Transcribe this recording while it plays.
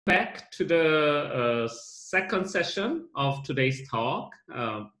Back to the second session of today's talk.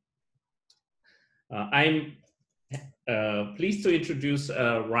 I'm pleased to introduce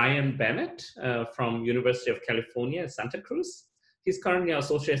Ryan Bennett from University of California, Santa Cruz. He's currently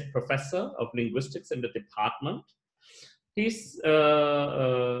Associate Professor of Linguistics in the department. His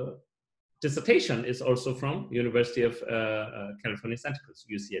dissertation is also from University of California, Santa Cruz,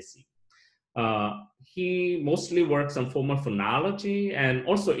 UCSC. He mostly works on formal phonology and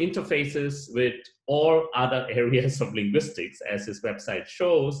also interfaces with all other areas of linguistics, as his website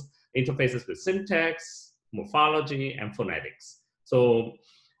shows, interfaces with syntax, morphology, and phonetics. So,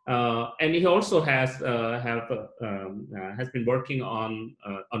 and he also has been working on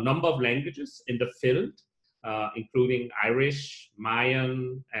a number of languages in the field, including Irish,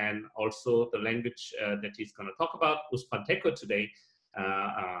 Mayan, and also the language that he's going to talk about, Uzpanteco, today.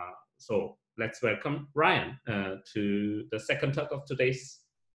 So let's welcome Ryan to the second talk of today's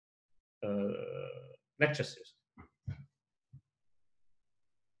lecture series.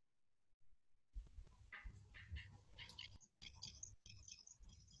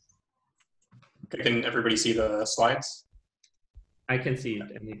 Okay, can everybody see the slides? I can see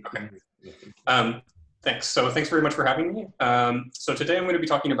it. Okay. Thanks. So thanks very much for having me. So today I'm going to be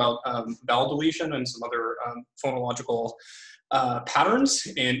talking about vowel deletion and some other phonological patterns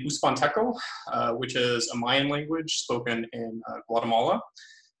in Uzpanteco, which is a Mayan language spoken in Guatemala.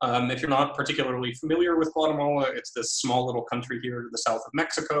 If you're not particularly familiar with Guatemala, it's this small little country here to the south of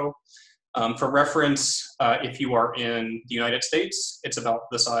Mexico. For reference, if you are in the United States, it's about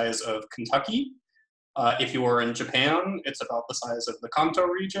the size of Kentucky. If you are in Japan, it's about the size of the Kanto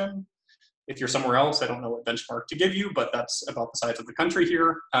region. If you're somewhere else, I don't know what benchmark to give you, but that's about the size of the country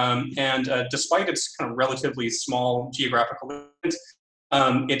here. Despite its kind of relatively small geographical limits,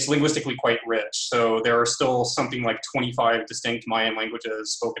 it's linguistically quite rich. So there are still something like 25 distinct Mayan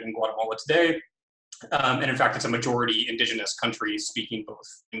languages spoken in Guatemala today. And in fact, it's a majority indigenous country speaking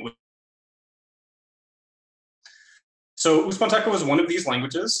both languages. So Uzpanteco is one of these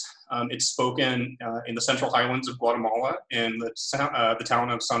languages. It's spoken in the central highlands of Guatemala in the town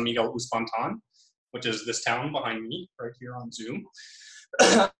of San Miguel Uzpantan, which is this town behind me right here on Zoom.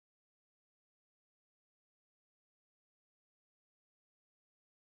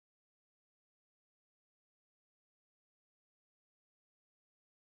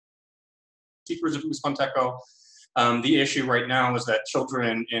 Speakers of Uzpanteco. The issue right now is that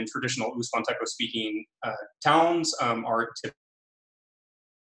children in traditional Uzpanteco speaking towns are typically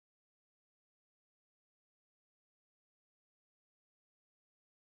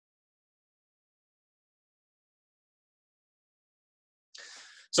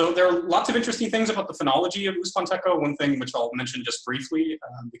So there are lots of interesting things about the phonology of Uzpanteco. One thing which I'll mention just briefly,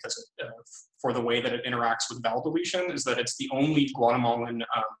 because for the way that it interacts with vowel deletion, is that it's the only Guatemalan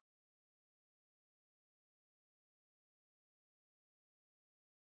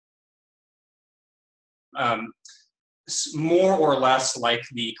more or less like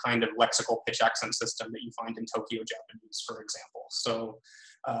the kind of lexical pitch accent system that you find in Tokyo Japanese, for example. So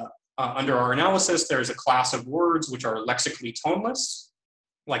under our analysis, there's a class of words which are lexically toneless,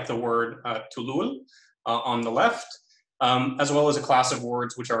 like the word tulul on the left, as well as a class of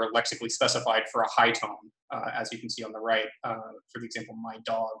words which are lexically specified for a high tone, as you can see on the right, for the example, my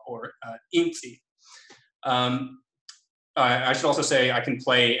dog, or inti. I should also say I can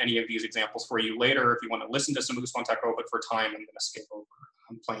play any of these examples for you later if you want to listen to some Uzpanteco, but for time, I'm going to skip over.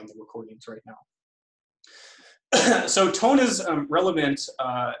 I'm playing the recordings right now. So tone is relevant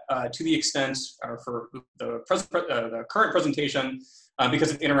to the extent for the current presentation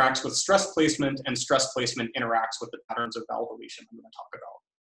because it interacts with stress placement, and stress placement interacts with the patterns of vowel deletion I'm going to talk about.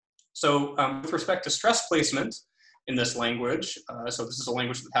 So with respect to stress placement in this language, so this is a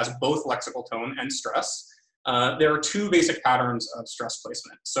language that has both lexical tone and stress, there are two basic patterns of stress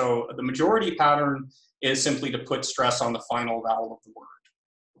placement. So the majority pattern is simply to put stress on the final vowel of the word.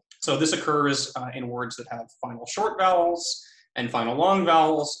 So this occurs in words that have final short vowels and final long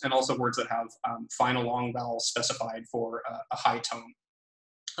vowels, and also words that have final long vowels specified for a high tone.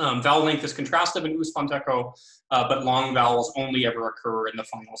 Vowel length is contrastive in Uzpanteco, but long vowels only ever occur in the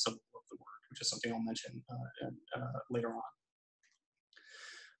final syllable of the word, which is something I'll mention later on.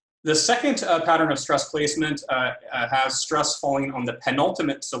 The second pattern of stress placement has stress falling on the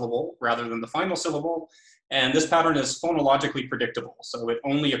penultimate syllable rather than the final syllable. And this pattern is phonologically predictable. So it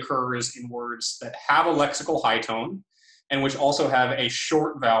only occurs in words that have a lexical high tone and which also have a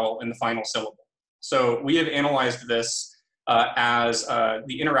short vowel in the final syllable. So we have analyzed this as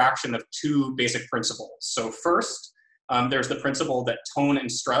the interaction of two basic principles. So first, There's the principle that tone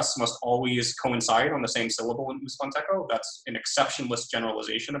and stress must always coincide on the same syllable in Uuspanteco. That's an exceptionless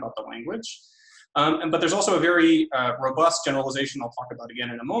generalization about the language. But there's also a very robust generalization I'll talk about again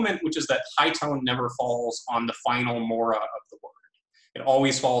in a moment, which is that high tone never falls on the final mora of the word. It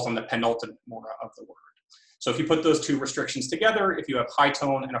always falls on the penultimate mora of the word. So if you put those two restrictions together, if you have high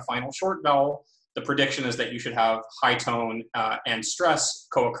tone and a final short vowel, the prediction is that you should have high tone and stress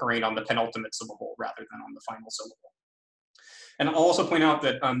co-occurring on the penultimate syllable rather than on the final syllable. And I'll also point out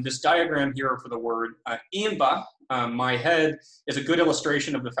that this diagram here for the word imba, my head, is a good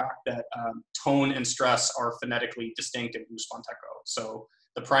illustration of the fact that tone and stress are phonetically distinct in Uuspanteco. So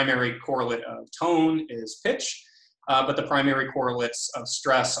the primary correlate of tone is pitch, but the primary correlates of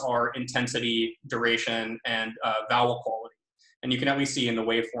stress are intensity, duration, and vowel quality. And you can at least see in the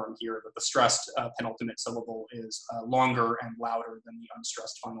waveform here that the stressed penultimate syllable is longer and louder than the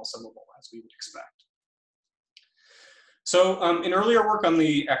unstressed final syllable, as we would expect. So in earlier work on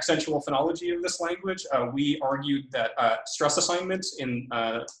the accentual phonology of this language, we argued that stress assignment in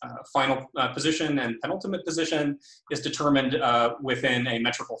final position and penultimate position is determined within a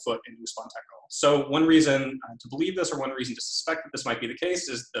metrical foot in Uuspanteco. So one reason to believe this, or one reason to suspect that this might be the case,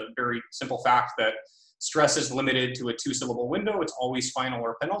 is the very simple fact that stress is limited to a two-syllable window. It's always final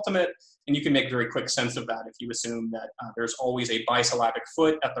or penultimate, and you can make very quick sense of that if you assume that there's always a bisyllabic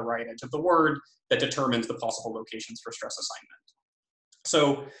foot at the right edge of the word that determines the possible locations for stress assignment.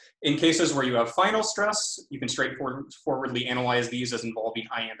 So in cases where you have final stress, you can straightforwardly analyze these as involving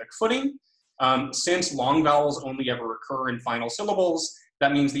iambic footing. Since long vowels only ever occur in final syllables,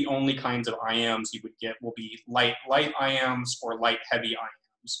 that means the only kinds of iambs you would get will be light iambs or light heavy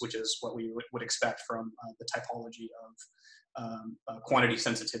iambs, which is what we would expect from the typology of quantity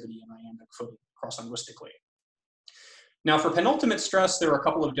sensitivity and iambic footing cross-linguistically. Now for penultimate stress, there are a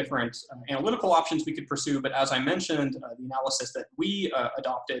couple of different analytical options we could pursue, but as I mentioned, the analysis that we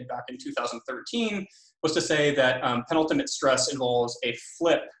adopted back in 2013 was to say that penultimate stress involves a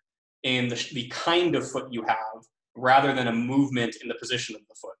flip in the kind of foot you have rather than a movement in the position of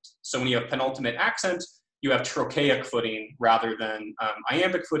the foot. So when you have penultimate accent, you have trochaic footing rather than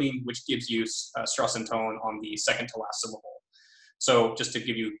iambic footing, which gives you stress and tone on the second to last syllable. So just to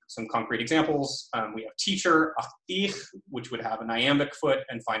give you some concrete examples, we have teacher, achtig, which would have an iambic foot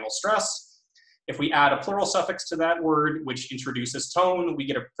and final stress. If we add a plural suffix to that word, which introduces tone, we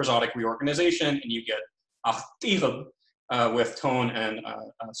get a prosodic reorganization, and you get achtig with tone and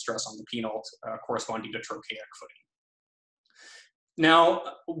stress on the penult corresponding to trochaic footing. Now,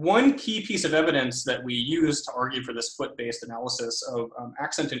 one key piece of evidence that we use to argue for this foot-based analysis of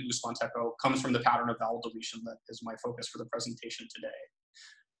accent in Uuspanteco comes from the pattern of vowel deletion that is my focus for the presentation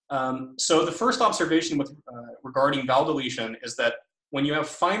today. So the first observation regarding vowel deletion is that when you have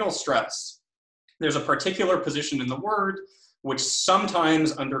final stress, there's a particular position in the word which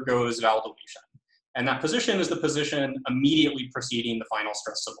sometimes undergoes vowel deletion. And that position is the position immediately preceding the final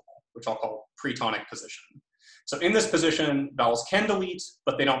stress syllable, which I'll call pretonic position. So in this position, vowels can delete,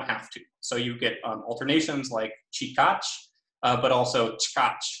 but they don't have to. So you get alternations like chikach, but also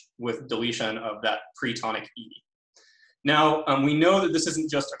chkach with deletion of that pretonic E. Now, we know that this isn't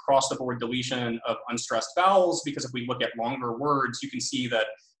just across the board deletion of unstressed vowels, because if we look at longer words, you can see that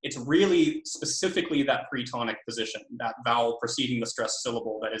it's really specifically that pretonic position, that vowel preceding the stressed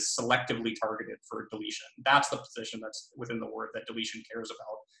syllable that is selectively targeted for deletion. That's the position that's within the word that deletion cares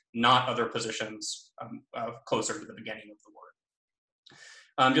about, not other positions closer to the beginning of the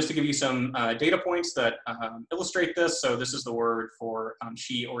word. Just to give you some data points that illustrate this. So this is the word for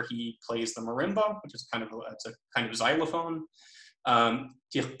she or he plays the marimba, which is it's a kind of xylophone.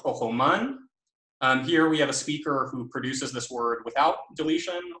 Here we have a speaker who produces this word without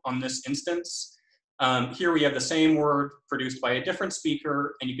deletion on this instance. Here we have the same word produced by a different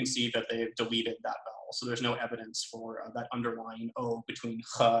speaker, and you can see that they've deleted that vowel. So there's no evidence for that underlying O between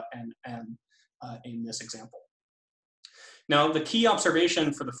ch and m in this example. Now, the key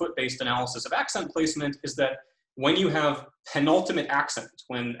observation for the foot-based analysis of accent placement is that when you have penultimate accent,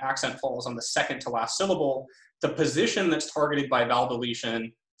 when accent falls on the second to last syllable, the position that's targeted by vowel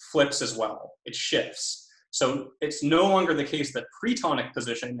deletion flips as well. It shifts. So it's no longer the case that pretonic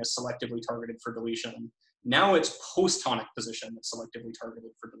position is selectively targeted for deletion. Now it's post-tonic position that's selectively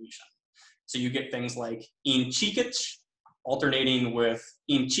targeted for deletion. So you get things like inchikich alternating with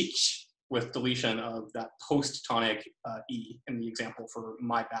inchich with deletion of that post-tonic E in the example for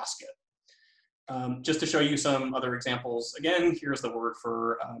my basket. Just to show you some other examples, again, here's the word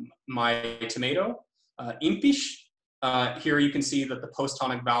for my tomato, impish. Here you can see that the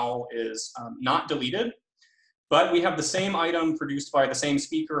post-tonic vowel is not deleted, but we have the same item produced by the same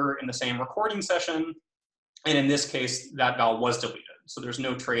speaker in the same recording session. And in this case, that vowel was deleted. So there's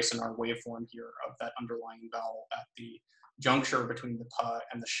no trace in our waveform here of that underlying vowel at the juncture between the pa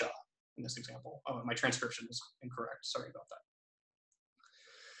and the sha in this example. Oh, my transcription is incorrect. Sorry about that.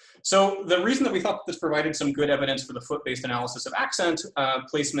 So the reason that we thought this provided some good evidence for the foot-based analysis of accent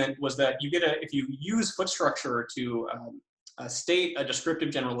placement was that you get if you use foot structure to state a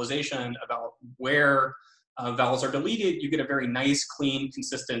descriptive generalization about where vowels are deleted, you get a very nice, clean,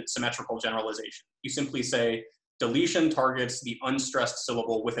 consistent, symmetrical generalization. You simply say deletion targets the unstressed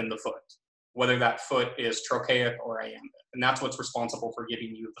syllable within the foot, whether that foot is trochaic or iambic. And that's what's responsible for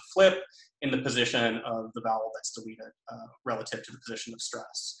giving you the flip in the position of the vowel that's deleted relative to the position of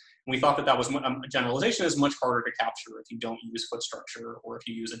stress. And we thought that that was a generalization is much harder to capture if you don't use foot structure or if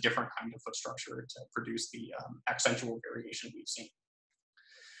you use a different kind of foot structure to produce the accentual variation we've seen.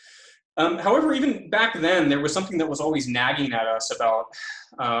 However, even back then, there was something that was always nagging at us about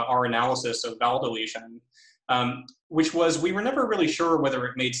our analysis of vowel deletion, which was we were never really sure whether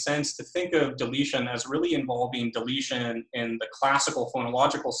it made sense to think of deletion as really involving deletion in the classical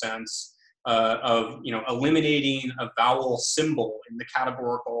phonological sense of eliminating a vowel symbol in the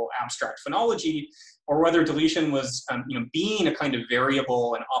categorical abstract phonology, or whether deletion was being a kind of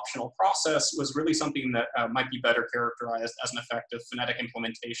variable and optional process was really something that might be better characterized as an effect of phonetic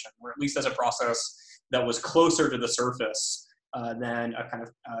implementation, or at least as a process that was closer to the surface than a kind of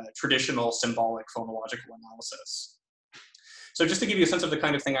traditional symbolic phonological analysis. So just to give you a sense of the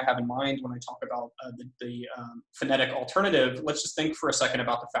kind of thing I have in mind when I talk about the phonetic alternative, let's just think for a second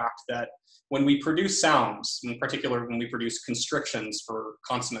about the fact that when we produce sounds, in particular when we produce constrictions for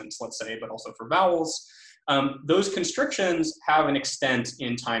consonants, let's say, but also for vowels, those constrictions have an extent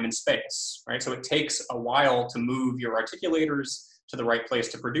in time and space, right? So it takes a while to move your articulators to the right place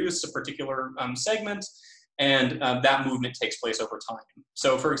to produce a particular segment, and that movement takes place over time.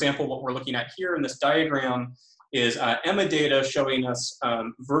 So for example, what we're looking at here in this diagram is EMMA data showing us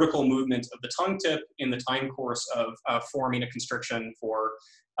vertical movement of the tongue tip in the time course of forming a constriction for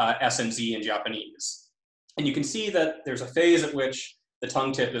S and Z in Japanese. And you can see that there's a phase at which the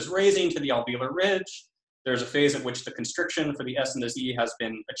tongue tip is raising to the alveolar ridge. There's a phase at which the constriction for the S and the Z has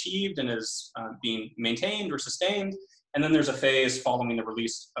been achieved and is being maintained or sustained. And then there's a phase following the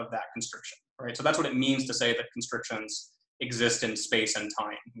release of that constriction, right? So that's what it means to say that constrictions exist in space and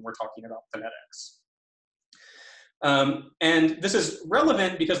time when we're talking about phonetics. And this is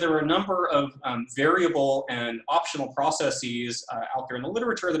relevant because there are a number of variable and optional processes out there in the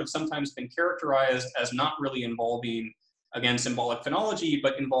literature that have sometimes been characterized as not really involving, again, symbolic phonology,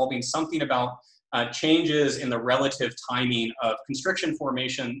 but involving something about changes in the relative timing of constriction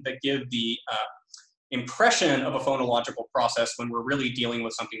formation that give the impression of a phonological process when we're really dealing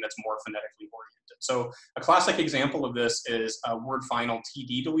with something that's more phonetically oriented. So a classic example of this is word final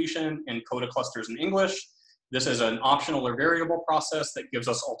TD deletion in coda clusters in English. This is an optional or variable process that gives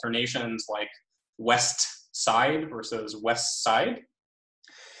us alternations like west side versus west side.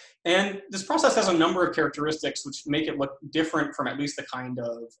 And this process has a number of characteristics which make it look different from at least the kind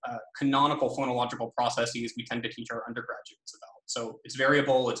of canonical phonological processes we tend to teach our undergraduates about. So it's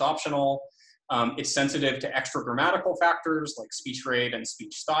variable, it's optional, it's sensitive to extra grammatical factors like speech rate and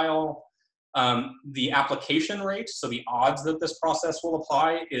speech style. The application rate, so the odds that this process will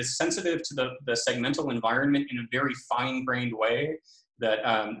apply, is sensitive to the segmental environment in a very fine-grained way that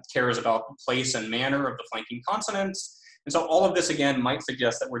cares about the place and manner of the flanking consonants. And so all of this, again, might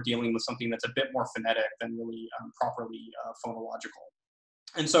suggest that we're dealing with something that's a bit more phonetic than really properly phonological.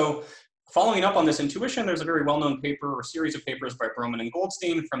 And so following up on this intuition, there's a very well-known paper or series of papers by Broman and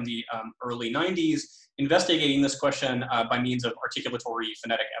Goldstein from the early 90s investigating this question by means of articulatory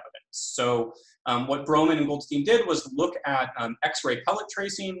phonetic evidence. So what Broman and Goldstein did was look at X-ray pellet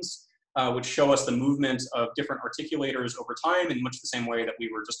tracings, which show us the movement of different articulators over time in much the same way that we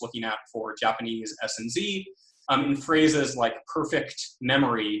were just looking at for Japanese S and Z, in phrases like perfect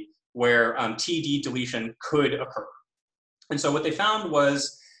memory, where TD deletion could occur. And so what they found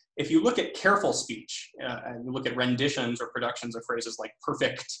was, if you look at careful speech, and you look at renditions or productions of phrases like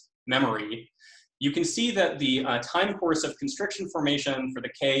perfect memory, you can see that the time course of constriction formation for the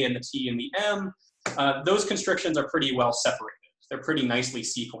K and the T and the M, those constrictions are pretty well separated. They're pretty nicely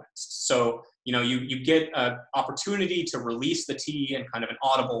sequenced. So, you get an opportunity to release the T in kind of an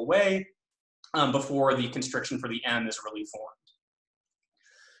audible way before the constriction for the M is really formed.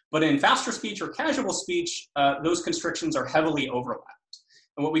 But in faster speech or casual speech, those constrictions are heavily overlapped.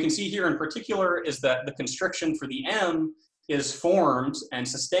 And what we can see here in particular is that the constriction for the M is formed and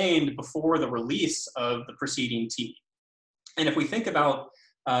sustained before the release of the preceding T. And if we think about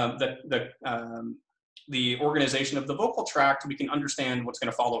the the organization of the vocal tract, we can understand what's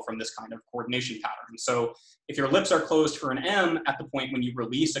going to follow from this kind of coordination pattern. So if your lips are closed for an M at the point when you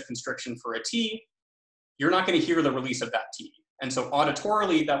release a constriction for a T, you're not going to hear the release of that T. And so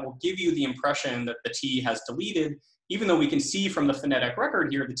auditorily, that will give you the impression that the T has deleted, even though we can see from the phonetic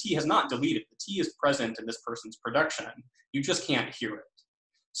record here, the T has not deleted. The T is present in this person's production. You just can't hear it.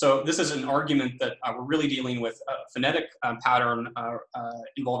 So this is an argument that we're really dealing with a phonetic pattern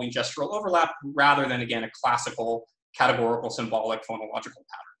involving gestural overlap rather than, again, a classical categorical symbolic phonological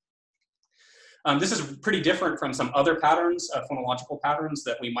pattern. This is pretty different from some other patterns, phonological patterns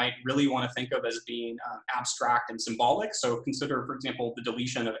that we might really want to think of as being abstract and symbolic. So consider, for example, the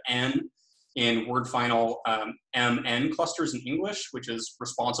deletion of N in word final MN clusters in English, which is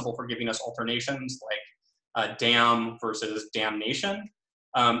responsible for giving us alternations like damn versus damnation.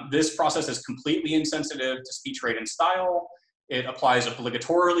 This process is completely insensitive to speech rate and style. It applies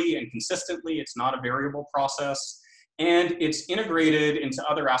obligatorily and consistently. It's not a variable process. And it's integrated into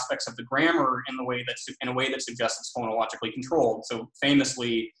other aspects of the grammar in a way that suggests it's phonologically controlled. So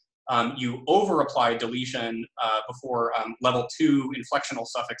famously, you over-apply deletion before level 2 inflectional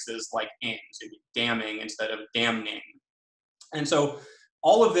suffixes like ing, so damning instead of damning. And so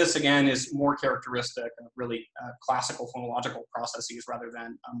all of this, again, is more characteristic of really classical phonological processes rather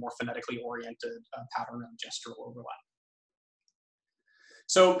than a more phonetically oriented pattern of gestural overlap.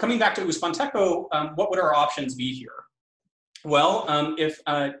 So coming back to Uspanteco, what would our options be here? Well, if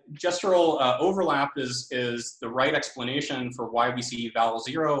gestural overlap is the right explanation for why we see vowel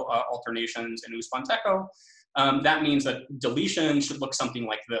 0 alternations in Uspanteco, that means that deletion should look something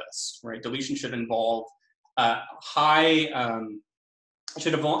like this, right? Deletion should involve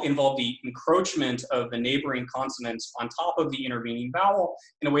should involve the encroachment of the neighboring consonants on top of the intervening vowel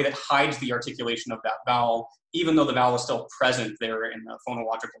in a way that hides the articulation of that vowel, even though the vowel is still present there in the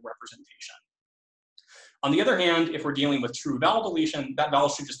phonological representation. On the other hand, if we're dealing with true vowel deletion, that vowel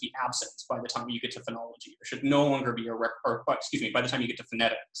should just be absent by the time you get to phonology. There should no longer be by the time you get to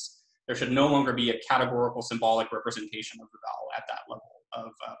phonetics, there should no longer be a categorical symbolic representation of the vowel at that level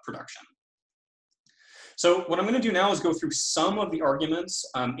of production. So what I'm going to do now is go through some of the arguments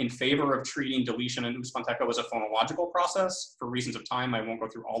in favor of treating deletion in Uspanteco as a phonological process. For reasons of time, I won't go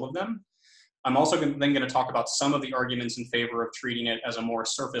through all of them. I'm also then going to talk about some of the arguments in favor of treating it as a more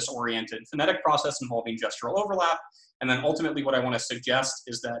surface-oriented phonetic process involving gestural overlap. And then ultimately what I want to suggest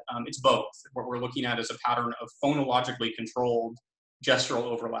is that it's both. What we're looking at is a pattern of phonologically controlled gestural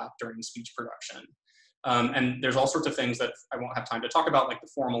overlap during speech production. And there's all sorts of things that I won't have time to talk about, like the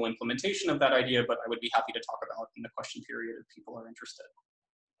formal implementation of that idea, but I would be happy to talk about in the question period if people are interested.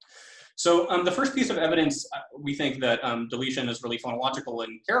 So the first piece of evidence we think that deletion is really phonological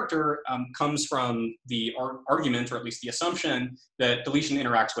in character comes from the argument, or at least the assumption, that deletion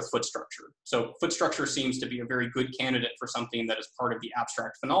interacts with foot structure. So foot structure seems to be a very good candidate for something that is part of the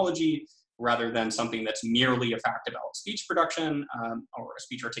abstract phonology, rather than something that's merely a fact about speech production or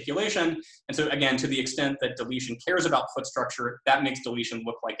speech articulation. And so again, to the extent that deletion cares about foot structure, that makes deletion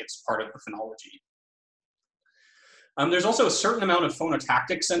look like it's part of the phonology. There's also a certain amount of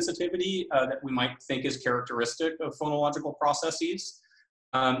phonotactic sensitivity that we might think is characteristic of phonological processes.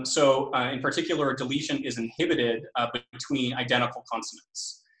 In particular, deletion is inhibited between identical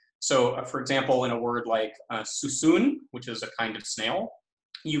consonants. So for example, in a word like susun, which is a kind of snail,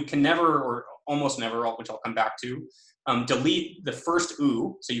 you can never, or almost never, which I'll come back to, delete the first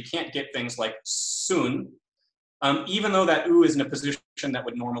oo, so you can't get things like sun, even though that oo is in a position that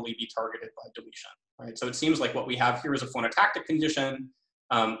would normally be targeted by deletion, right? So it seems like what we have here is a phonotactic condition,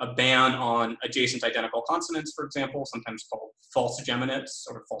 a ban on adjacent identical consonants, for example, sometimes called false geminates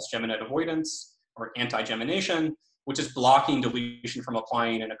or false geminate avoidance or anti-gemination, which is blocking deletion from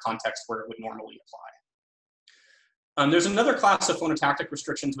applying in a context where it would normally apply. There's another class of phonotactic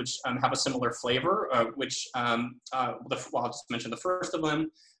restrictions which have a similar flavor, I'll just mention the first of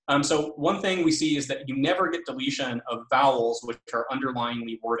them. So one thing we see is that you never get deletion of vowels which are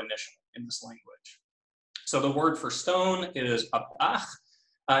underlyingly word initial in this language. So the word for stone is ach,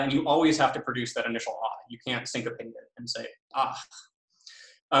 and you always have to produce that initial ah. You can't syncopate it and say ah.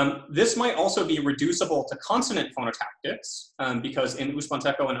 This might also be reducible to consonant phonotactics because in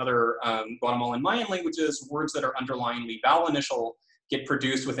Uspanteco and other Guatemalan Mayan languages, words that are underlyingly vowel initial get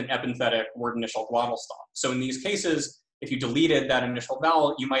produced with an epenthetic word initial glottal stop. So in these cases, if you deleted that initial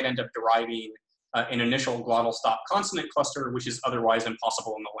vowel, you might end up deriving an initial glottal stop consonant cluster, which is otherwise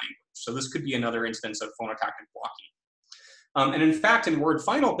impossible in the language. So this could be another instance of phonotactic blocking. And in fact, in word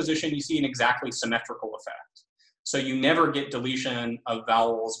final position, you see an exactly symmetrical effect. So you never get deletion of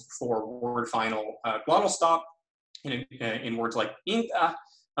vowels before word final glottal stop in words like inka,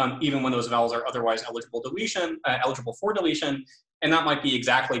 even when those vowels are otherwise eligible for deletion. And that might be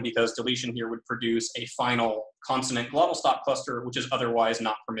exactly because deletion here would produce a final consonant glottal stop cluster, which is otherwise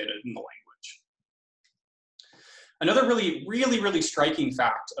not permitted in the language. Another really striking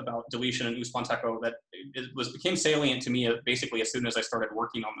fact about deletion in Uspanteco that became salient to me basically as soon as I started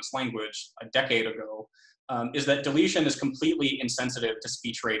working on this language a decade ago is that deletion is completely insensitive to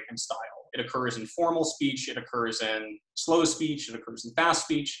speech rate and style. It occurs in formal speech, it occurs in slow speech, it occurs in fast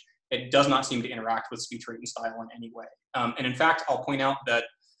speech. It does not seem to interact with speech rate and style in any way. And in fact, I'll point out that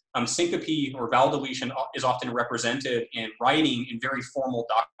syncope or vowel deletion is often represented in writing in very formal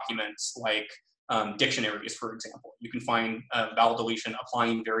documents like dictionaries, for example. You can find vowel deletion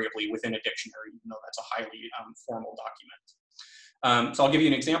applying variably within a dictionary, even though that's a highly formal document. So I'll give you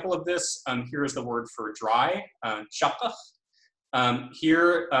an example of this. Here is the word for dry, shapkach.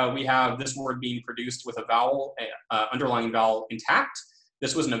 Here we have this word being produced with a vowel, underlying vowel intact.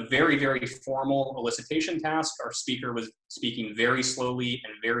 This was in a very formal elicitation task. Our speaker was speaking very slowly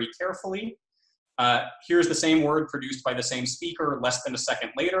and very carefully. Here's the same word produced by the same speaker less than a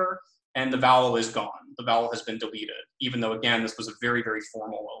second later, and the vowel is gone. The vowel has been deleted, even though, again, this was a very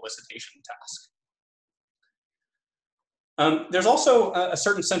formal elicitation task. There's also a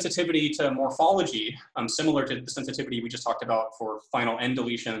certain sensitivity to morphology, similar to the sensitivity we just talked about for final N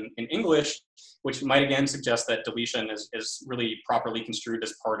deletion in English, which might again suggest that deletion is really properly construed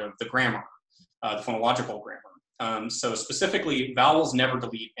as part of the grammar, the phonological grammar. So specifically, vowels never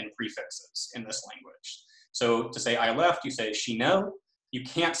delete in prefixes in this language. So to say I left, you say schnell. You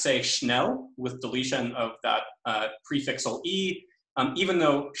can't say schnell with deletion of that prefixal E, even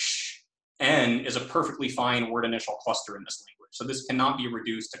though sh, N is a perfectly fine word initial cluster in this language. So this cannot be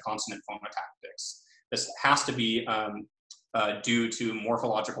reduced to consonant phonotactics. This has to be due to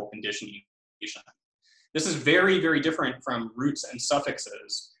morphological conditioning. This is very different from roots and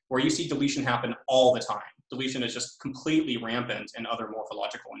suffixes, where you see deletion happen all the time. Deletion is just completely rampant in other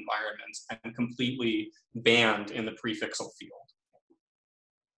morphological environments and completely banned in the prefixal field.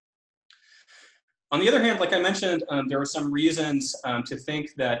 On the other hand, like I mentioned, there are some reasons to think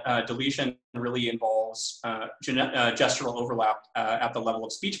that deletion really involves gestural overlap at the level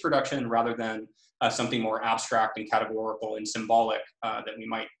of speech production rather than something more abstract and categorical and symbolic that we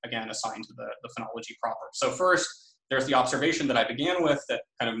might, again, assign to the phonology proper. So first, there's the observation that I began with that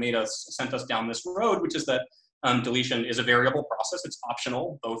kind of sent us down this road, which is that deletion is a variable process. It's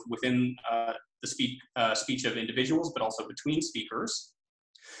optional, both within the speech of individuals, but also between speakers.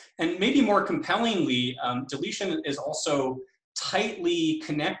 And maybe more compellingly, deletion is also tightly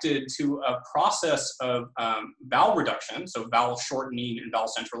connected to a process of vowel reduction, so vowel shortening and vowel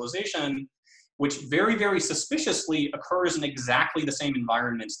centralization, which very suspiciously occurs in exactly the same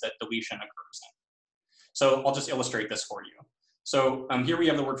environments that deletion occurs in. So I'll just illustrate this for you. So here we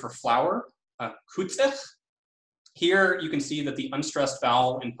have the word for flower, kutzech. Here you can see that the unstressed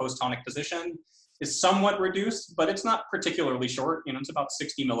vowel in post-tonic position is somewhat reduced, but it's not particularly short. It's about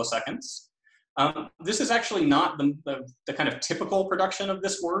 60 milliseconds. This is actually not the kind of typical production of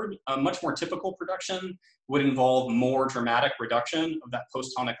this word. A much more typical production would involve more dramatic reduction of that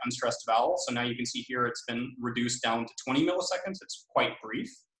post-tonic unstressed vowel. So now you can see here it's been reduced down to 20 milliseconds. It's quite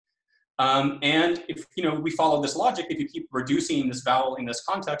brief. And if we follow this logic, if you keep reducing this vowel in this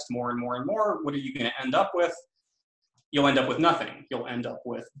context more and more, what are you going to end up with? You'll end up with nothing. You'll end up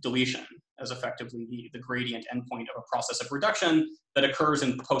with deletion as effectively the gradient endpoint of a process of reduction that occurs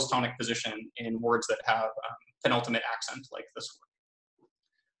in post-tonic position in words that have penultimate accent like this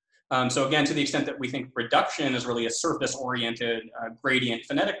word. So again, to the extent that we think reduction is really a surface-oriented gradient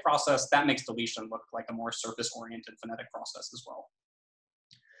phonetic process, that makes deletion look like a more surface-oriented phonetic process as well.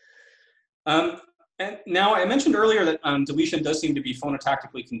 And now I mentioned earlier that deletion does seem to be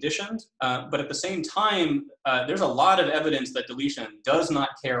phonotactically conditioned, but at the same time, there's a lot of evidence that deletion does not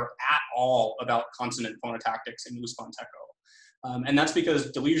care at all about consonant phonotactics in Uspanteco. And that's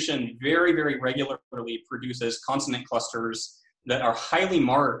because deletion very regularly produces consonant clusters that are highly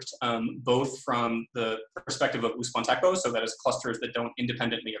marked, both from the perspective of Uspanteco, so that is clusters that don't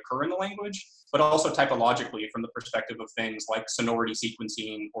independently occur in the language, but also typologically from the perspective of things like sonority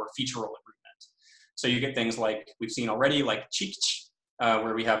sequencing or featural agreement. So you get things like we've seen already, like chich,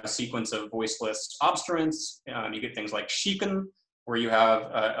 where we have a sequence of voiceless obstruents. You get things like shiken, where you have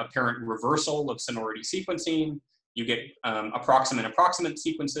apparent reversal of sonority sequencing. You get approximate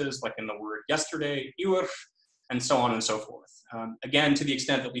sequences, like in the word yesterday, iur, and so on and so forth. Again, to the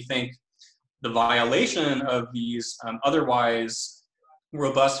extent that we think the violation of these otherwise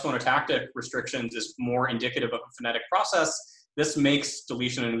robust phonotactic restrictions is more indicative of a phonetic process, this makes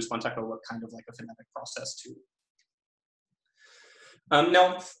deletion in Uspanteco look kind of like a phonetic process too.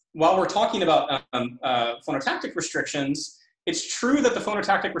 Now, while we're talking about phonotactic restrictions, it's true that the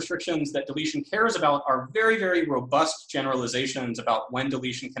phonotactic restrictions that deletion cares about are very, very robust generalizations about when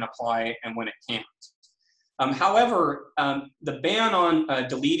deletion can apply and when it can't. However, the ban on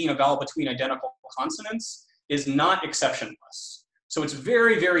deleting a vowel between identical consonants is not exceptionless. So it's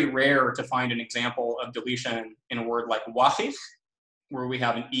very, very rare to find an example of deletion in a word like wahif, where we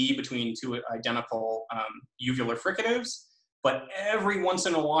have an E between two identical uvular fricatives. But every once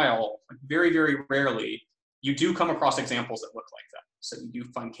in a while, very, very rarely, you do come across examples that look like that. So you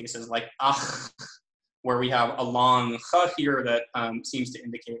do find cases like ach, where we have a long ch here that seems to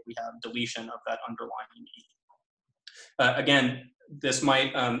indicate we have deletion of that underlying E. Again, this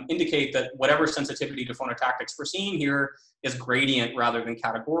might indicate that whatever sensitivity to phonotactics we're seeing here is gradient rather than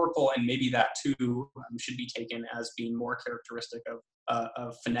categorical, and maybe that too should be taken as being more characteristic of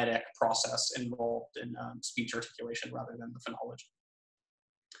a phonetic process involved in speech articulation rather than the phonology.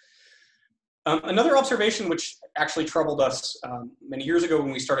 Another observation which actually troubled us many years ago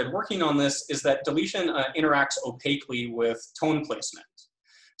when we started working on this is that deletion interacts opaquely with tone placement.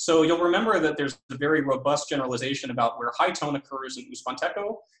 So you'll remember that there's a very robust generalization about where high tone occurs in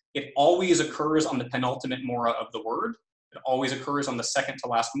Uspanteco. It always occurs on the penultimate mora of the word. It always occurs on the second to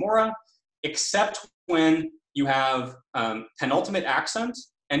last mora, except when you have penultimate accent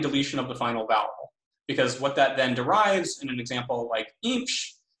and deletion of the final vowel. Because what that then derives in an example like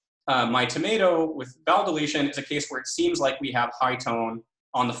imsh, my tomato with vowel deletion is a case where it seems like we have high tone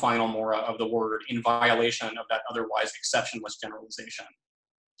on the final mora of the word in violation of that otherwise exceptionless generalization.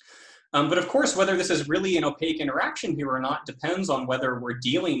 But of course, whether this is really an opaque interaction here or not depends on whether we're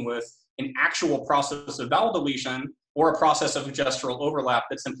dealing with an actual process of vowel deletion or a process of gestural overlap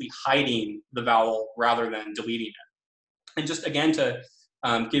that's simply hiding the vowel rather than deleting it. And just again to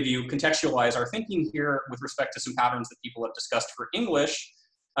contextualize our thinking here with respect to some patterns that people have discussed for English,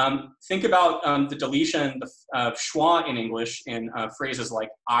 think about the deletion of schwa in English in phrases like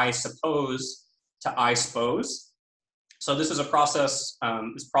I suppose to I suppose. So this is a process,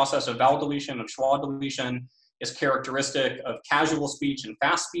 this process of vowel deletion, of schwa deletion, is characteristic of casual speech and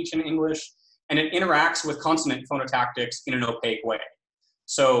fast speech in English, and it interacts with consonant phonotactics in an opaque way.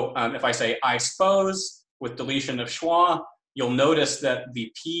 So if I say I suppose with deletion of schwa, you'll notice that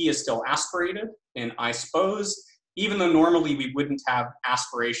the P is still aspirated in I suppose, even though normally we wouldn't have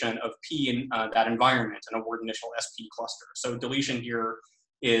aspiration of P in that environment in a word initial SP cluster. So deletion here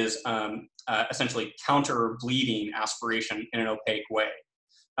is essentially counter-bleeding aspiration in an opaque way.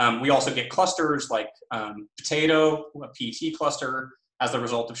 We also get clusters like potato, a PT cluster, as the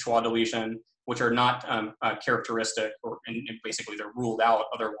result of schwa deletion, which are not characteristic, or and basically they're ruled out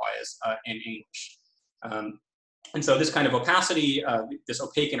otherwise in English. And so this kind of opacity, this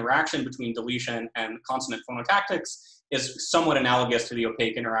opaque interaction between deletion and consonant phonotactics is somewhat analogous to the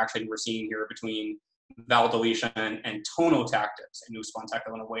opaque interaction we're seeing here between vowel deletion and tonotactics in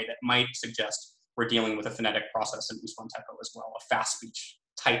Uspanteco in a way that might suggest we're dealing with a phonetic process in Uspanteco as well, a fast speech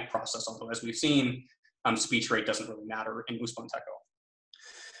type process, although as we've seen, speech rate doesn't really matter in Uspanteco.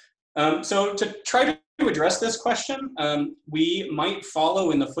 So to try to address this question, we might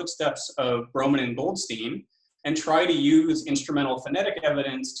follow in the footsteps of Broman and Goldstein and try to use instrumental phonetic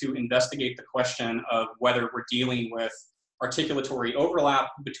evidence to investigate the question of whether we're dealing with articulatory overlap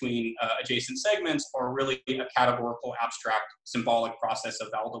between adjacent segments or really a categorical abstract symbolic process of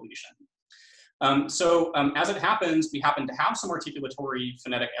vowel deletion. As it happens, we happen to have some articulatory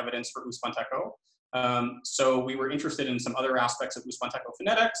phonetic evidence for Uspanteco. So we were interested in some other aspects of Uspanteco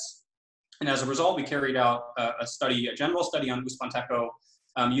phonetics. And as a result, we carried out a general study on Uspanteco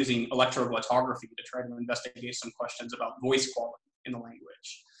using electroglottography to try to investigate some questions about voice quality in the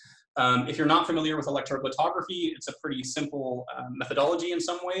language. If you're not familiar with electroglottography, it's a pretty simple methodology in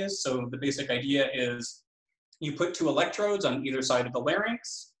some ways. So the basic idea is you put two electrodes on either side of the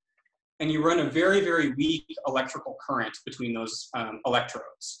larynx, and you run a very, very weak electrical current between those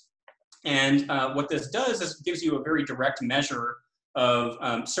electrodes. And what this does is it gives you a very direct measure of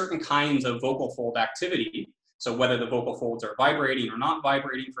certain kinds of vocal fold activity. So whether the vocal folds are vibrating or not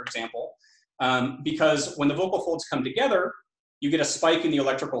vibrating, for example, because when the vocal folds come together, you get a spike in the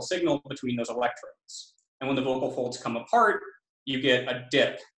electrical signal between those electrodes. And when the vocal folds come apart, you get a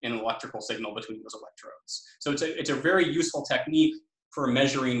dip in electrical signal between those electrodes. So it's a very useful technique for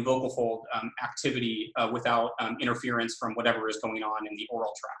measuring vocal fold activity without interference from whatever is going on in the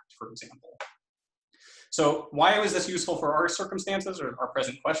oral tract, for example. So why was this useful for our circumstances or our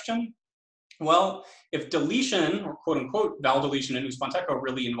present question? Well, if deletion, or quote unquote, vowel deletion in Uspanteco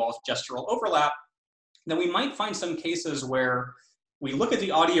really involves gestural overlap, then we might find some cases where we look at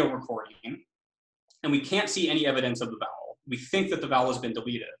the audio recording and we can't see any evidence of the vowel. we think that the vowel has been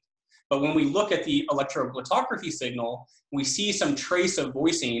deleted. But when we look at the electroglottography signal, we see some trace of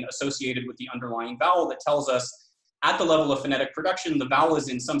voicing associated with the underlying vowel that tells us at the level of phonetic production, the vowel is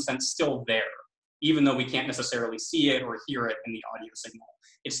in some sense still there, even though we can't necessarily see it or hear it in the audio signal.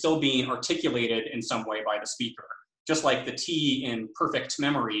 It's still being articulated in some way by the speaker. Just like the T in perfect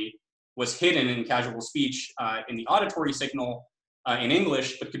memory was hidden in casual speech in the auditory signal in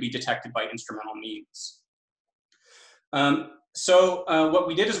English, but could be detected by instrumental means. So what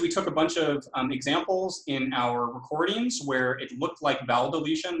we did is we took a bunch of examples in our recordings where it looked like vowel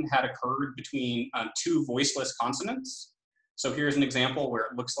deletion had occurred between two voiceless consonants. So here's an example where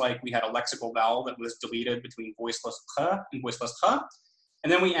it looks like we had a lexical vowel that was deleted between voiceless kh and voiceless kh.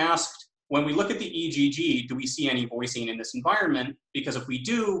 And then we asked, when we look at the EGG, do we see any voicing in this environment? Because if we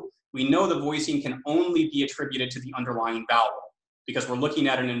do, we know the voicing can only be attributed to the underlying vowel, because we're looking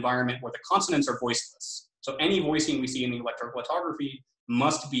at an environment where the consonants are voiceless. So any voicing we see in the electroglottography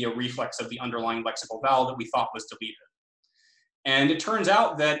must be a reflex of the underlying lexical vowel that we thought was deleted. And it turns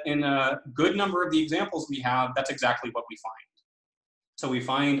out that in a good number of the examples we have, that's exactly what we find. So we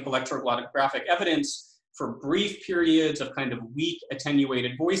find electroglottographic evidence for brief periods of kind of weak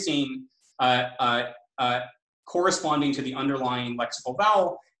attenuated voicing corresponding to the underlying lexical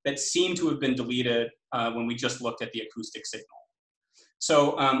vowel that seem to have been deleted when we just looked at the acoustic signal.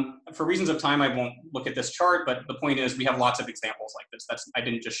 So for reasons of time, I won't look at this chart, but the point is we have lots of examples like this. I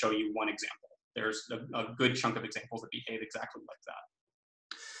didn't just show you one example. There's a good chunk of examples that behave exactly like that.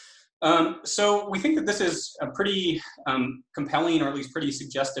 So we think that this is a pretty compelling, or at least pretty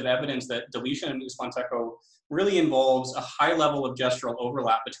suggestive evidence that deletion in Uspanteco really involves a high level of gestural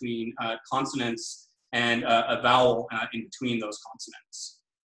overlap between consonants and a vowel in between those consonants.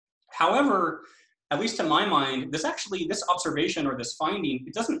 However, at least to my mind, this observation or this finding,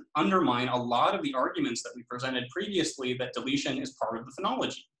 it doesn't undermine a lot of the arguments that we presented previously that deletion is part of the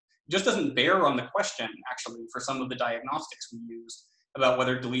phonology. It just doesn't bear on the question, actually, for some of the diagnostics we used about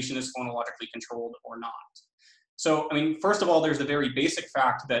whether deletion is phonologically controlled or not. So, I mean, first of all, there's the very basic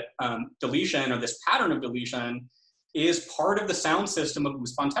fact that deletion, or this pattern of deletion, is part of the sound system of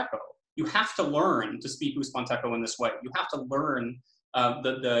Uspanteco. You have to learn to speak Uspanteco in this way. You have to learn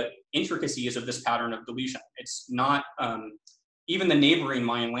the intricacies of this pattern of deletion. It's not, even the neighboring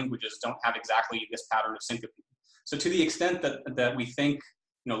Mayan languages don't have exactly this pattern of syncope. So to the extent that we think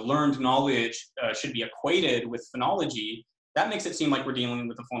learned knowledge should be equated with phonology, that makes it seem like we're dealing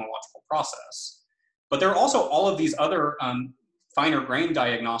with a phonological process. But there are also all of these other finer grained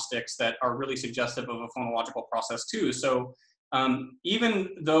diagnostics that are really suggestive of a phonological process too. So even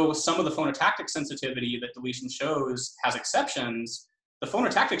though some of the phonotactic sensitivity that deletion shows has exceptions, the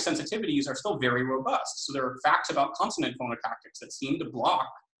phonotactic sensitivities are still very robust. So there are facts about consonant phonotactics that seem to block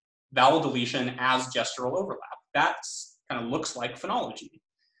vowel deletion as gestural overlap. That kind of looks like phonology.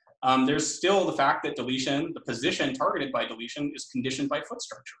 There's still the fact that deletion, the position targeted by deletion, is conditioned by foot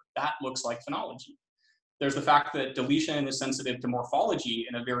structure. That looks like phonology. There's the fact that deletion is sensitive to morphology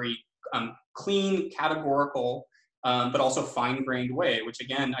in a very clean, categorical, but also fine-grained way, which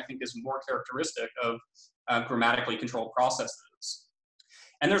again, I think is more characteristic of grammatically controlled processes.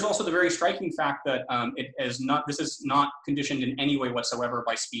 And there's also the very striking fact that this is not conditioned in any way whatsoever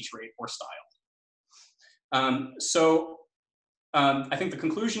by speech rate or style. I think the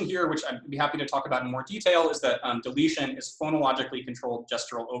conclusion here, which I'd be happy to talk about in more detail, is that deletion is phonologically controlled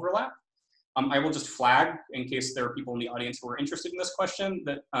gestural overlap. I will just flag, in case there are people in the audience who are interested in this question,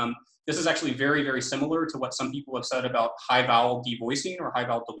 that this is actually very, very similar to what some people have said about high vowel devoicing or high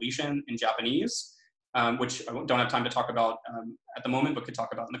vowel deletion in Japanese, which I don't have time to talk about at the moment, but could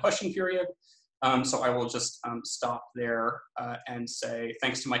talk about in the question period. So I will just stop there and say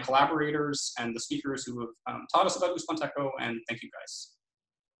thanks to my collaborators and the speakers who have taught us about Uspanteco, and thank you guys.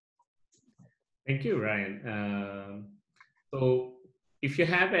 Thank you, Ryan. So if you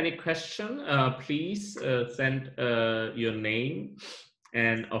have any question, please send your name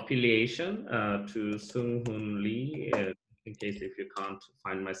and affiliation to Seunghun Lee, in case if you can't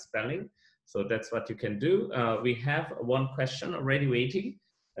find my spelling. So that's what you can do. We have one question already waiting.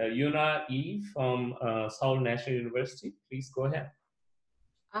 Yuna Yi from Seoul National University, please go ahead.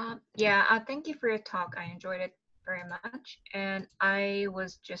 Thank you for your talk. I enjoyed it very much. And I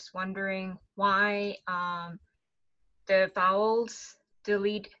was just wondering why the vowels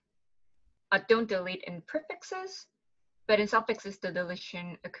don't delete in prefixes, but in suffixes the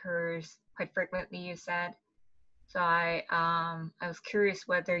deletion occurs quite frequently, you said. So I was curious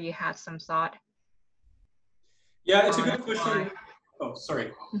whether you had some thought. Yeah, it's a good question. Oh,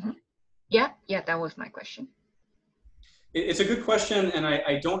 sorry. Mm-hmm. Yeah, that was my question. It's a good question, and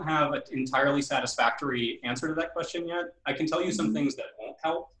I don't have an entirely satisfactory answer to that question yet. I can tell you some things that won't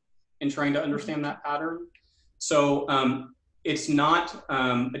help in trying to understand that pattern. So it's not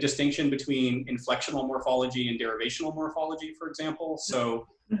a distinction between inflectional morphology and derivational morphology, for example. So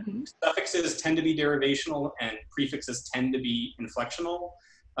suffixes tend to be derivational and prefixes tend to be inflectional.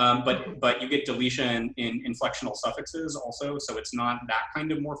 But you get deletion in inflectional suffixes also, so it's not that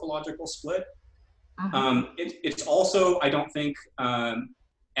kind of morphological split. It's also, I don't think,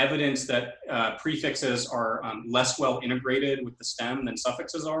 evidence that prefixes are less well integrated with the stem than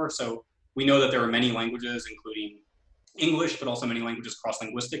suffixes are. So we know that there are many languages, including English, but also many languages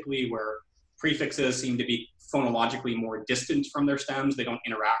cross-linguistically, where prefixes seem to be phonologically more distant from their stems. They don't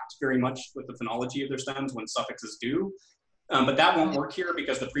interact very much with the phonology of their stems when suffixes do. But that won't work here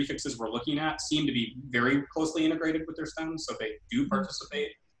because the prefixes we're looking at seem to be very closely integrated with their stems, so they do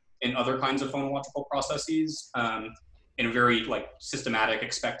participate in other kinds of phonological processes in a very systematic,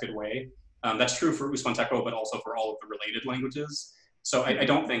 expected way. That's true for Usmanteco, but also for all of the related languages. So I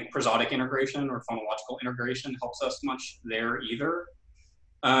don't think prosodic integration or phonological integration helps us much there either.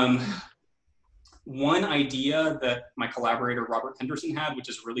 One idea that my collaborator Robert Henderson had, which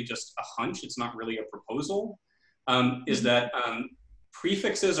is really just a hunch, it's not really a proposal, is that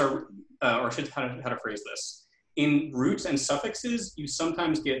prefixes are, or I should how to phrase this, in roots and suffixes, you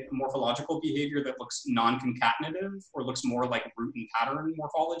sometimes get morphological behavior that looks non-concatenative or looks more like root and pattern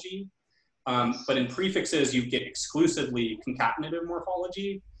morphology. But in prefixes, you get exclusively concatenative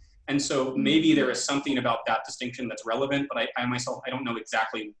morphology. And so maybe there is something about that distinction that's relevant, but I myself, I don't know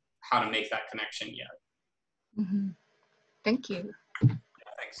exactly how to make that connection yet. Thank you. Yeah,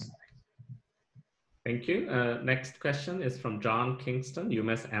 thanks. Thank you. Next question is from John Kingston,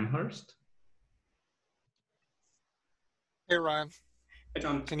 UMass Amherst. Hey, Ryan. Hey,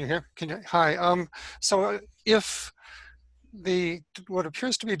 John. Can you hear? Hi. So if what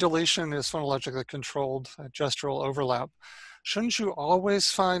appears to be deletion is phonologically controlled gestural overlap, shouldn't you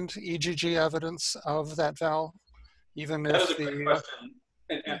always find EGG evidence of that vowel, even if that is a great question.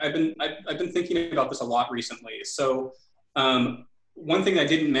 And I've been thinking about this a lot recently. So one thing I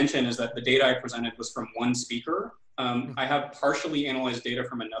didn't mention is that the data I presented was from one speaker. I have partially analyzed data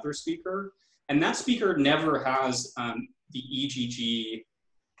from another speaker, and that speaker never has the EGG,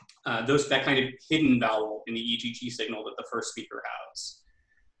 that kind of hidden vowel in the EGG signal that the first speaker has.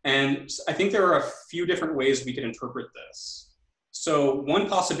 And I think there are a few different ways we could interpret this. So one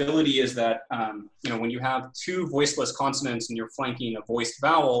possibility is that when you have two voiceless consonants and you're flanking a voiced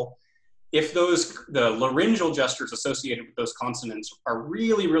vowel, if the laryngeal gestures associated with those consonants are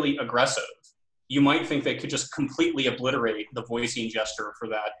really, really aggressive, you might think they could just completely obliterate the voicing gesture for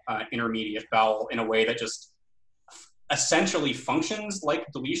that intermediate vowel in a way that just essentially functions like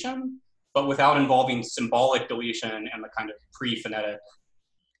deletion, but without involving symbolic deletion and the kind of pre-phonetic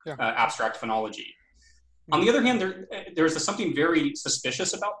abstract phonology. On the other hand, there's something very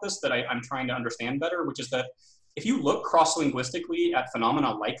suspicious about this that I'm trying to understand better, which is that if you look cross-linguistically at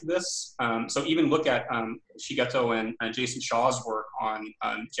phenomena like this, so even look at Shigeto and Jason Shaw's work on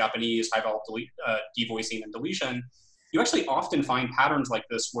Japanese high vowel devoicing and deletion, you actually often find patterns like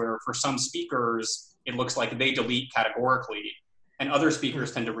this where for some speakers, it looks like they delete categorically and other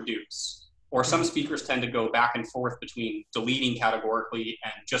speakers tend to reduce. Or some speakers tend to go back and forth between deleting categorically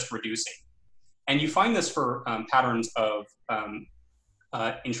and just reducing. And you find this for patterns of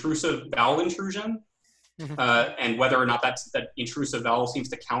intrusive vowel intrusion, and whether or not that intrusive vowel seems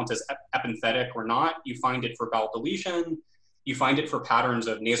to count as epenthetic or not. You find it for vowel deletion. You find it for patterns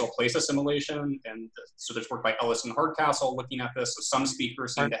of nasal place assimilation. And so there's work by Ellis and Hardcastle looking at this. So some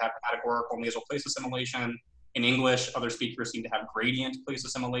speakers seem to have categorical nasal place assimilation. In English, other speakers seem to have gradient place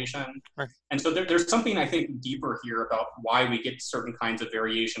assimilation. And so there's something, I think, deeper here about why we get certain kinds of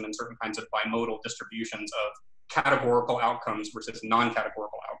variation and certain kinds of bimodal distributions of categorical outcomes versus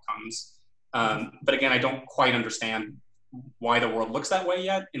non-categorical outcomes. But again, I don't quite understand why the world looks that way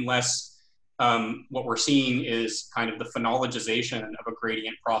yet, unless what we're seeing is kind of the phonologization of a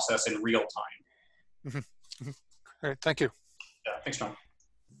gradient process in real time. All right, thank you. Yeah, thanks, John.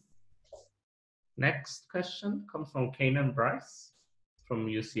 Next question comes from Canaan Breiss from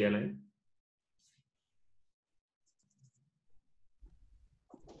UCLA.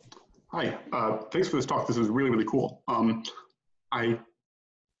 Hi, thanks for this talk. This is really, really cool. I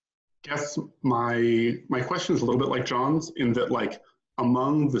guess my question is a little bit like John's in that,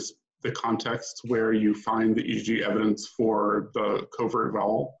 among the contexts where you find the EGG evidence for the covert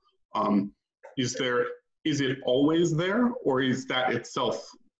vowel, is it always there, or is that itself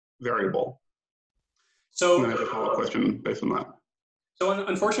variable? So and I have a follow-up question based on that. So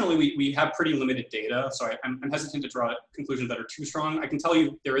unfortunately, we have pretty limited data, so I'm hesitant to draw conclusions that are too strong. I can tell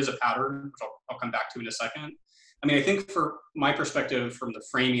you there is a pattern, which I'll come back to in a second. I mean, I think for my perspective from the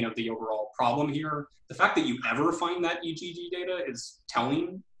framing of the overall problem here, the fact that you ever find that EGG data is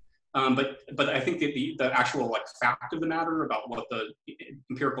telling. But I think that the actual like fact of the matter about what the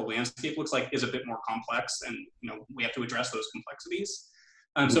empirical landscape looks like is a bit more complex, and we have to address those complexities.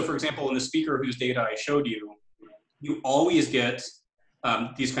 So for example, in the speaker whose data I showed you, you always get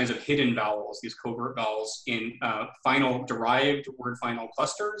these kinds of hidden vowels, these covert vowels in final derived word final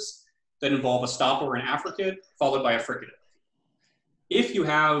clusters that involve a stop or an affricate followed by a fricative. If you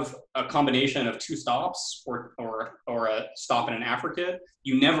have a combination of two stops or a stop and an affricate,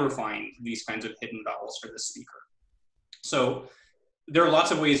 you never find these kinds of hidden vowels for this speaker. So there are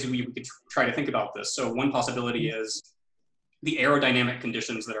lots of ways we could try to think about this. So one possibility is the aerodynamic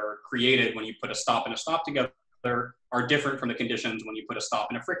conditions that are created when you put a stop and a stop together are different from the conditions when you put a stop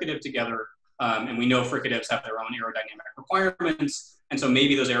and a fricative together. And we know fricatives have their own aerodynamic requirements. And so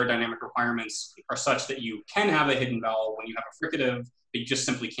maybe those aerodynamic requirements are such that you can have a hidden vowel when you have a fricative, but you just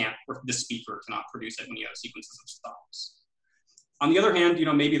simply can't, the speaker cannot produce it when you have sequences of stops. On the other hand,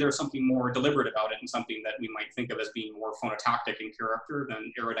 maybe there's something more deliberate about it and something that we might think of as being more phonotactic in character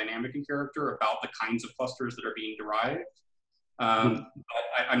than aerodynamic in character about the kinds of clusters that are being derived. But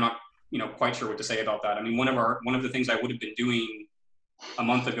I'm not quite sure what to say about that. I mean, one of the things I would have been doing a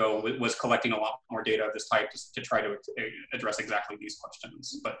month ago was collecting a lot more data of this type to try to address exactly these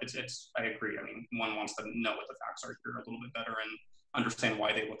questions. But I agree. I mean, one wants to know what the facts are here a little bit better and understand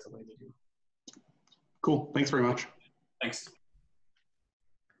why they look the way they do. Cool. Thanks very much. Thanks.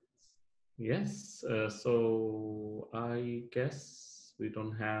 Yes. So I guess we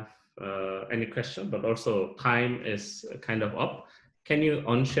don't have any question, but also time is kind of up. Can you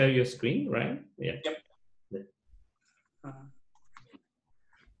unshare your screen, right? Yeah. Yep.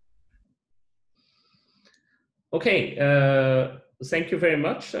 Okay, thank you very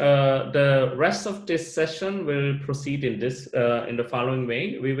much. The rest of this session will proceed in the following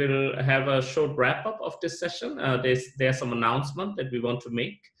way. We will have a short wrap up of this session. There's some announcement that we want to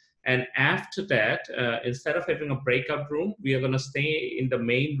make. And after that, instead of having a breakout room, we are going to stay in the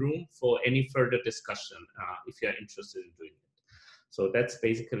main room for any further discussion if you're interested in doing it. So that's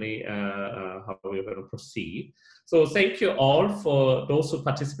basically how we're going to proceed. So thank you all for those who are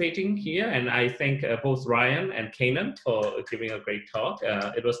participating here. And I thank both Ryan and Canaan for giving a great talk.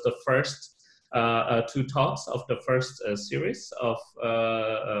 It was the first two talks of the first series of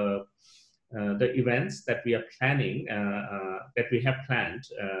the events that we are planning, that we have planned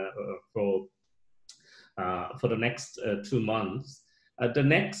for the next 2 months. The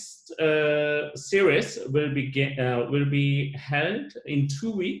next series will be held in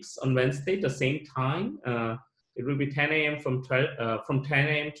 2 weeks on Wednesday, the same time. It will be 10 a.m. from 10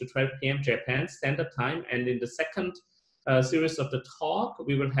 a.m. to 12 p.m. Japan Standard Time. And in the second series of the talk,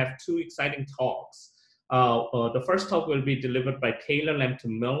 we will have 2 exciting talks. The first talk will be delivered by Taylor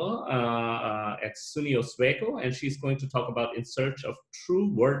Lampton-Miller at SUNY Oswego, and she's going to talk about In Search of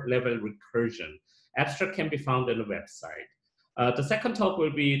True Word-Level Recursion. Abstract can be found on the website. The second talk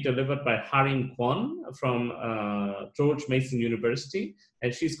will be delivered by Harim Kwon from George Mason University,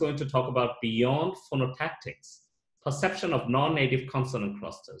 and she's going to talk about Beyond Phonotactics, Perception of Non-Native Consonant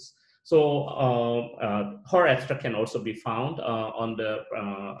Clusters. So her abstract can also be found on the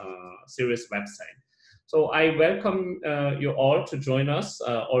series website. So I welcome you all to join us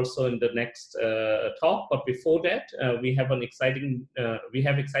also in the next talk. But before that, we have exciting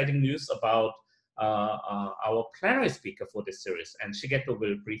news about our plenary speaker for this series, and Shigeto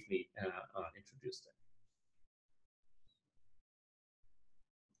will briefly introduce them.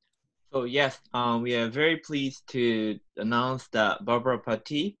 So yes, we are very pleased to announce that Barbara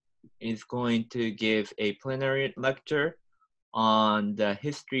Patti is going to give a plenary lecture on the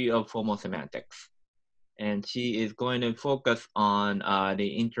history of formal semantics. And she is going to focus on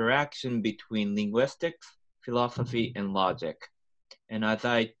the interaction between linguistics, philosophy, and logic. And as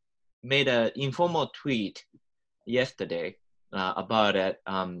I made an informal tweet yesterday about it,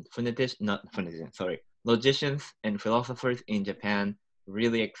 logicians and philosophers in Japan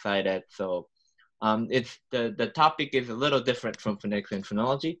really excited. So it's the topic is a little different from phonetics and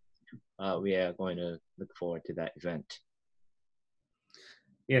phonology. We are going to look forward to that event.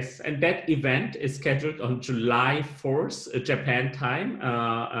 Yes, and that event is scheduled on July 4th, Japan time.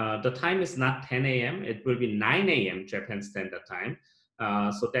 The time is not 10 a.m. It will be 9 a.m. Japan Standard Time.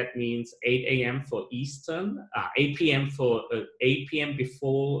 So that means 8 a.m. for Eastern, 8 p.m. for 8 p.m.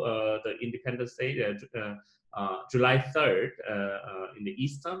 before the Independence Day, July 3rd in the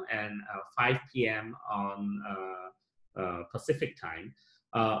Eastern, and 5 p.m. on Pacific time.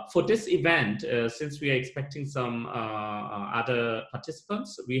 For this event, since we are expecting some other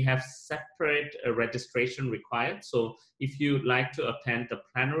participants, we have separate registration required. So if you'd like to attend the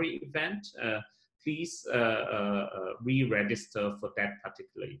plenary event, please re-register for that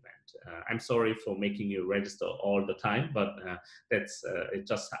particular event. I'm sorry for making you register all the time, but that's it's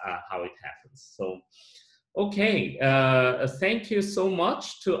just how it happens. So, okay, thank you so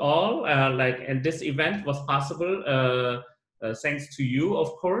much to all. And this event was possible thanks to you,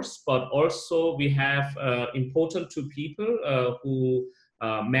 of course, but also we have important two people who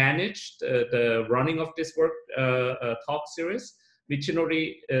managed the running of this talk series.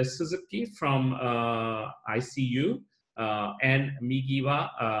 Michinori Suzuki from ICU and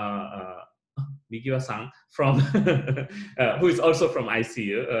Migiwa-san from who is also from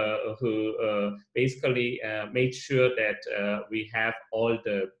ICU, who basically made sure that we have all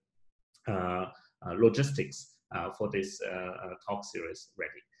the logistics for this talk series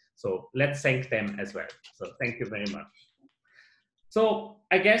ready. So let's thank them as well. So thank you very much. So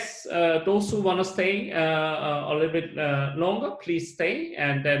I guess those who want to stay a little bit longer, please stay,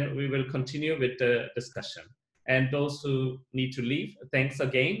 and then we will continue with the discussion. And those who need to leave, thanks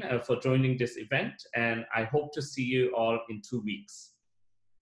again for joining this event, and I hope to see you all in 2 weeks.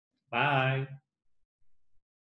 Bye.